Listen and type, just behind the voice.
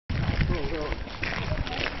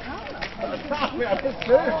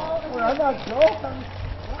I'm not joking.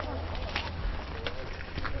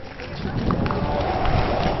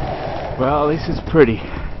 Well, at least it's pretty.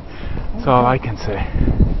 That's all I can say.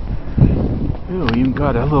 Ooh, we even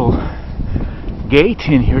got a little gate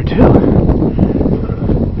in here too.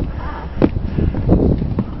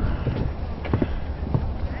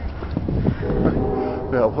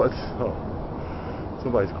 Now what's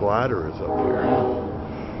somebody's glider is up here.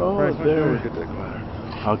 Oh, right, there. Look at that glider.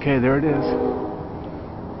 Okay, there it is.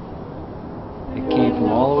 It came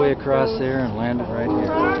from all the way across there and landed right here.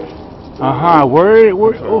 Where?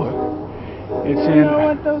 Oh, it's in. You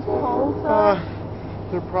know what those poles are?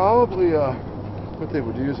 They're probably what they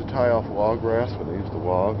would use to tie off log rafts when they use the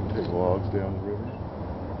log and take logs down the river.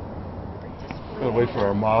 Gotta wait for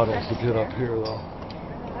our models to get up here though.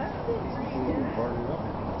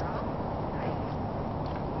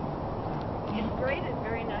 It's graded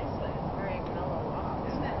very nicely. It's very mellow off.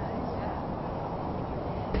 Isn't it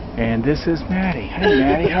nice? And this is Maddie. Hey,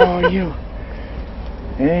 Maddie, how are you?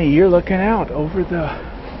 Hey, you're looking out over the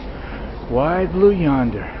wide blue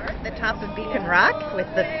yonder. At the top of Beacon Rock with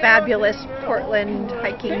the fabulous Portland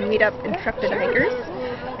hiking Meetup intrepid hikers.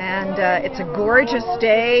 And it's a gorgeous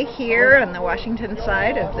day here on the Washington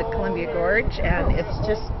side of the Columbia Gorge, and it's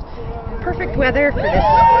just perfect weather for this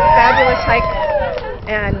fabulous hike.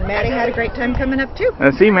 And Maddie had a great time coming up too.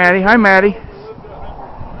 Let's see Maddie. Hi, Maddie.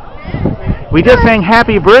 We just sang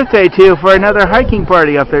happy birthday to you for another hiking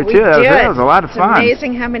party up there too. That was a lot of fun. It's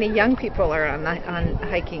amazing how many young people are on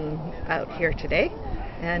hiking out here today.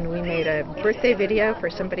 And we made a birthday video for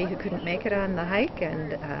somebody who couldn't make it on the hike,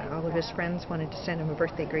 and all of his friends wanted to send him a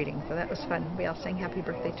birthday greeting, so that was fun. We all sang happy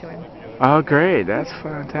birthday to him. Oh, great. That's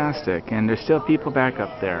fantastic. And there's still people back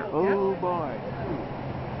up there. Oh, boy.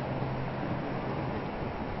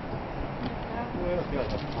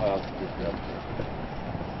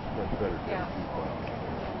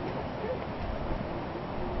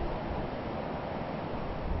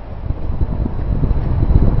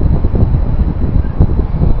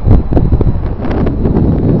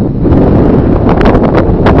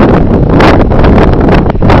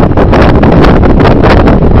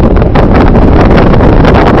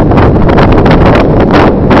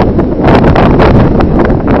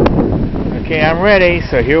 Okay, I'm ready,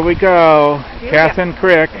 so here we go. Catherine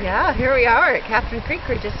Creek. Yeah, here we are at Catherine Creek.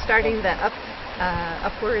 We're just starting the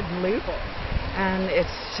upward loop, and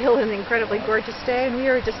it's still an incredibly gorgeous day, and we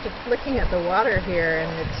were just looking at the water here,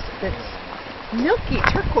 and it's milky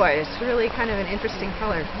turquoise, really kind of an interesting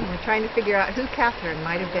color. And we're trying to figure out who Catherine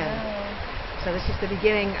might have been. So this is the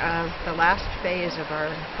beginning of the last phase of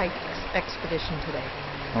our hike expedition today.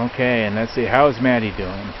 Okay, and let's see, how's Maddie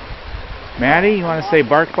doing? Maddie, you want to say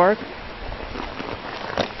bark bark?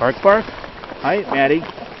 Bark bark? Hi, Maddie.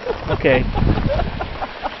 Okay.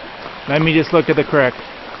 Let me just look at the creek.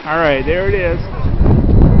 Alright, there it is.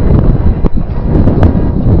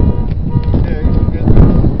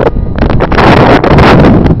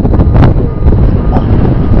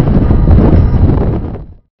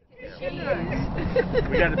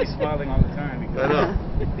 We gotta be smiling all the time because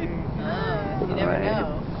You never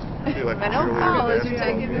know. Like I don't fall as you're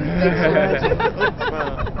taking this picture.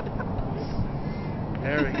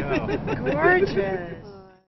 there we go. Gorgeous.